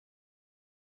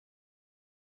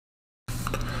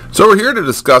So we're here to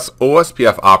discuss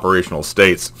OSPF operational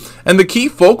states, and the key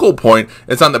focal point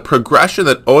is on the progression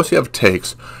that OSPF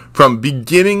takes from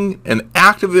beginning and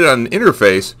activated on an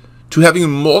interface to having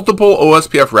multiple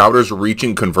OSPF routers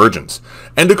reaching convergence.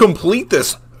 And to complete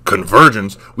this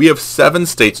convergence, we have 7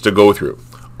 states to go through.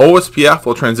 OSPF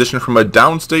will transition from a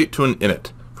down state to an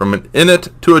init, from an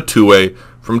init to a two-way,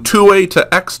 from two-way to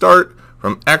xstart,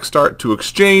 from xstart to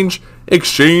exchange,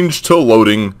 exchange to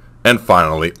loading, and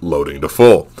finally loading to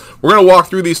full. We're going to walk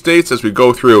through these states as we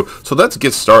go through, so let's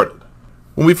get started.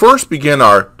 When we first begin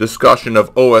our discussion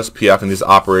of OSPF and these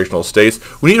operational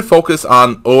states, we need to focus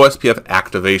on OSPF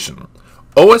activation.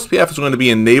 OSPF is going to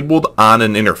be enabled on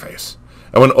an interface.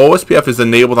 And when OSPF is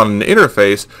enabled on an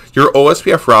interface, your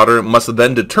OSPF router must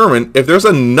then determine if there's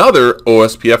another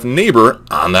OSPF neighbor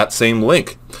on that same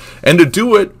link. And to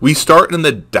do it, we start in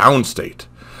the down state.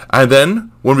 And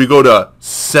then when we go to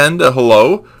send a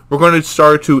hello, we're going to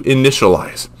start to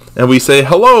initialize. And we say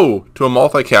hello to a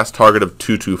multicast target of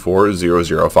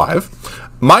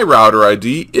 224.0.0.5. My router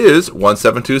ID is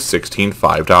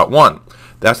 172.16.5.1.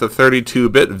 That's a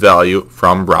 32-bit value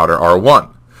from router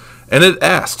R1. And it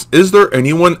asks, is there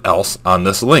anyone else on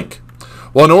this link?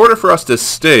 Well, in order for us to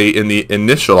stay in the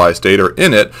initialize state or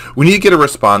init, we need to get a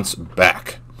response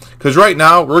back. Because right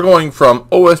now, we're going from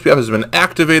OSPF has been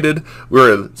activated,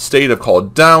 we're in a state of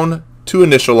called down, to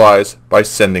initialize by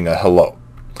sending a hello.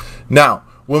 Now,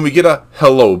 when we get a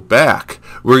hello back,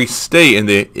 we stay in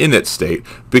the init state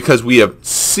because we have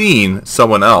seen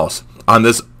someone else on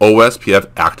this OSPF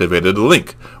activated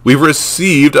link. We've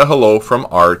received a hello from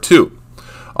R2.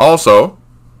 Also,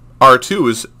 R2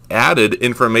 has added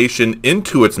information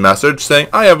into its message saying,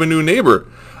 I have a new neighbor.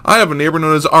 I have a neighbor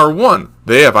known as R1.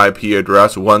 They have IP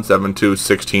address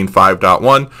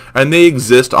 172.16.5.1 and they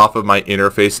exist off of my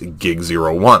interface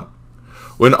gig01.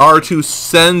 When R2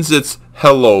 sends its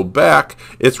hello back,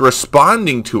 it's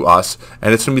responding to us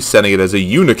and it's going to be sending it as a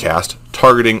unicast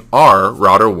targeting our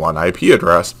router 1 IP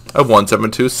address of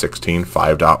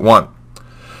 172.16.5.1.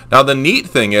 Now the neat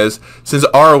thing is, since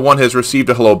R1 has received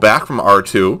a hello back from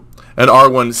R2 and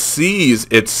R1 sees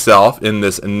itself in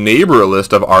this neighbor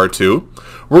list of R2,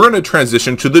 we're going to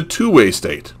transition to the two-way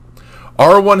state.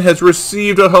 R1 has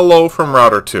received a hello from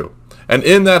router 2. And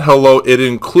in that hello, it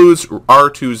includes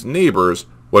R2's neighbors,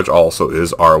 which also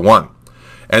is R1.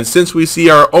 And since we see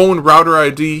our own router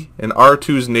ID in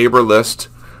R2's neighbor list,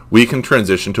 we can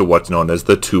transition to what's known as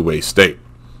the two-way state.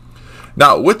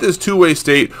 Now, with this two-way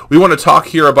state, we want to talk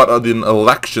here about an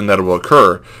election that will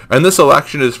occur. And this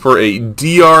election is for a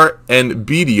DR and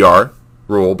BDR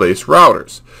role-based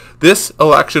routers. This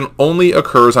election only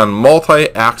occurs on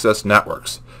multi-access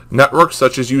networks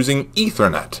such as using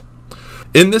Ethernet.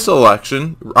 In this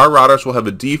election, our routers will have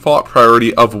a default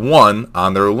priority of 1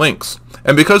 on their links.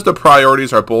 And because the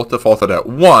priorities are both defaulted at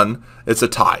 1, it's a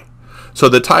tie. So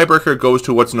the tiebreaker goes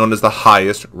to what's known as the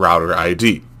highest router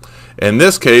ID. In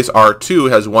this case,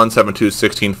 R2 has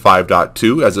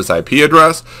 172.16.5.2 as its IP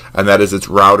address, and that is its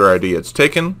router ID it's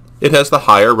taken. It has the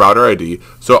higher router ID,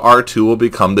 so R2 will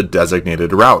become the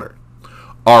designated router.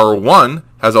 R1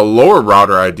 has a lower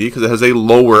router ID because it has a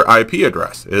lower IP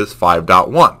address. It is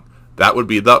 5.1. That would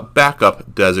be the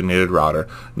backup designated router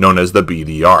known as the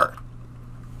BDR.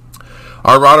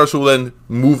 Our routers will then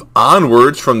move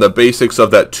onwards from the basics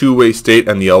of that two-way state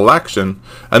and the election,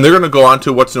 and they're going to go on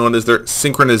to what's known as their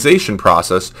synchronization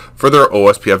process for their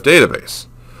OSPF database.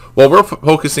 What we're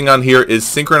focusing on here is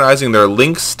synchronizing their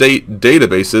link state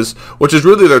databases, which is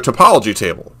really their topology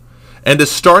table. And to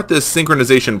start this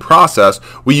synchronization process,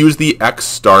 we use the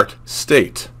xstart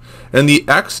state. In the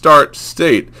xstart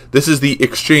state, this is the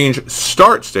exchange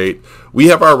start state, we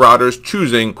have our routers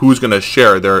choosing who's going to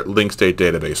share their link state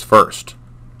database first.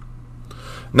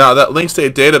 Now that link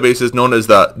state database is known as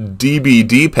the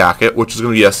DBD packet, which is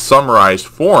going to be a summarized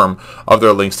form of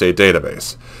their link state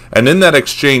database. And in that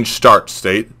exchange start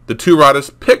state, the two routers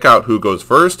pick out who goes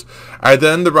first, and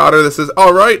then the router that says,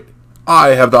 all right,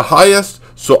 I have the highest,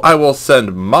 so I will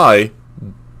send my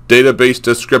database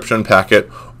description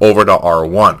packet over to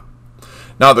R1.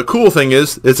 Now the cool thing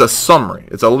is, it's a summary.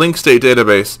 It's a link state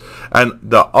database, and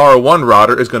the R1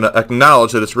 router is going to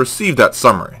acknowledge that it's received that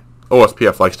summary.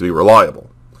 OSPF likes to be reliable.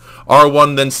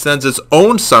 R1 then sends its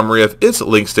own summary of its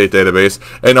link state database,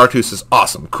 and R2 says,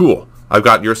 awesome, cool, I've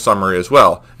got your summary as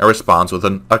well, and responds with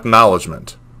an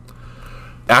acknowledgement.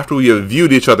 After we have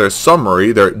viewed each other's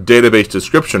summary, their database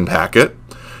description packet,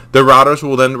 the routers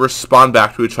will then respond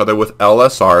back to each other with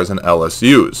LSRs and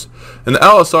LSUs. An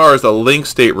LSR is a link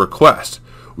state request.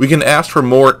 We can ask for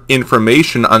more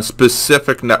information on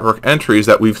specific network entries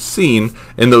that we've seen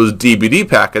in those DBD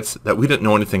packets that we didn't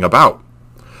know anything about.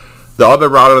 The other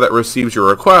router that receives your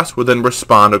request would then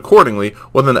respond accordingly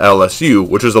with an LSU,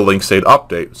 which is a link state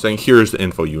update, saying here's the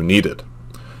info you needed.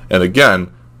 And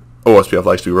again, OSPF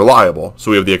likes to be reliable,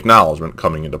 so we have the acknowledgement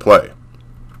coming into play.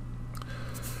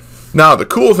 Now, the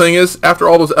cool thing is, after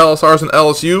all those LSRs and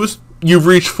LSUs, you've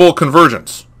reached full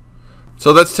convergence.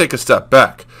 So let's take a step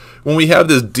back. When we have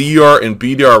this DR and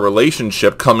BDR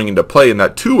relationship coming into play in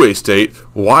that two-way state,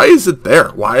 why is it there?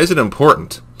 Why is it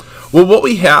important? Well, what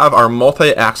we have are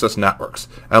multi-access networks.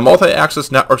 And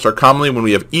multi-access networks are commonly when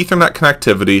we have Ethernet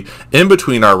connectivity in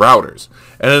between our routers.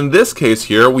 And in this case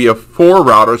here, we have 4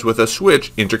 routers with a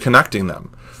switch interconnecting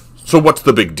them. So what's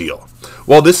the big deal?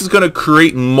 Well, this is going to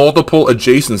create multiple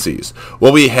adjacencies.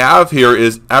 What we have here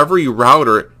is every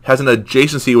router has an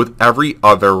adjacency with every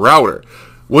other router.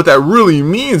 What that really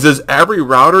means is every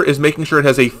router is making sure it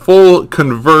has a full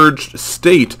converged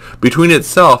state between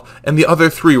itself and the other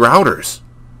 3 routers.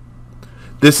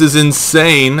 This is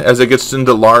insane as it gets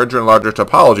into larger and larger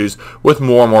topologies with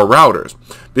more and more routers.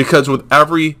 Because with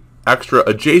every extra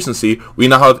adjacency, we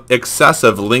now have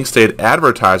excessive link state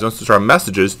advertisements, which are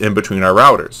messages in between our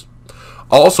routers.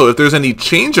 Also, if there's any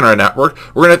change in our network,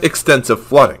 we're going to have extensive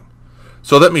flooding.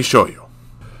 So let me show you.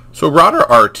 So router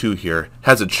R2 here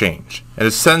has a change, and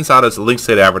it sends out its link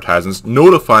state advertisements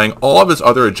notifying all of its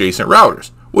other adjacent routers,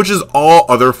 which is all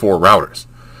other 4 routers.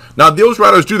 Now those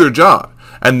routers do their job,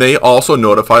 and they also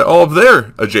notify all of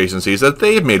their adjacencies that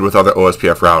they've made with other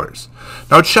OSPF routers.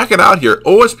 Now check it out here.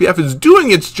 OSPF is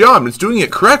doing its job. It's doing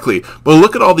it correctly. But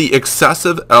look at all the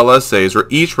excessive LSAs where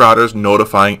each router is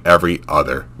notifying every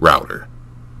other router.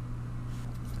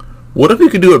 What if we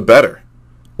could do it better?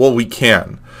 Well, we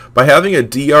can. By having a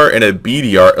DR and a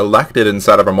BDR elected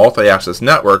inside of a multi-access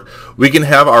network, we can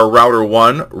have our router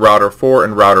 1, router 4,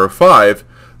 and router 5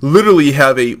 literally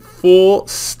have a full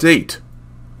state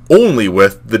only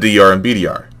with the DR and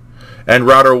BDR. And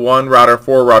router 1, router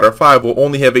 4, router 5 will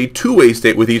only have a two-way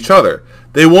state with each other.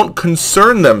 They won't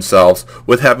concern themselves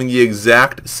with having the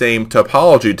exact same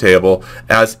topology table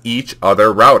as each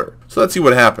other router. So let's see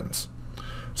what happens.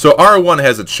 So R1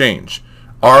 has a change.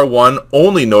 R1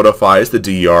 only notifies the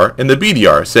DR and the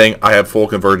BDR, saying, I have full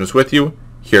convergence with you,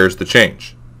 here's the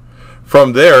change.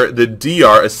 From there, the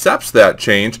DR accepts that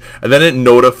change, and then it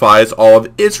notifies all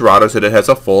of its routers that it has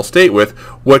a full state with,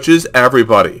 which is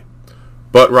everybody.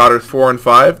 But routers 4 and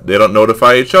 5, they don't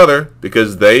notify each other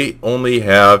because they only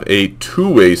have a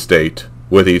two-way state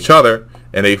with each other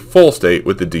and a full state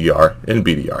with the DR and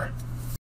BDR.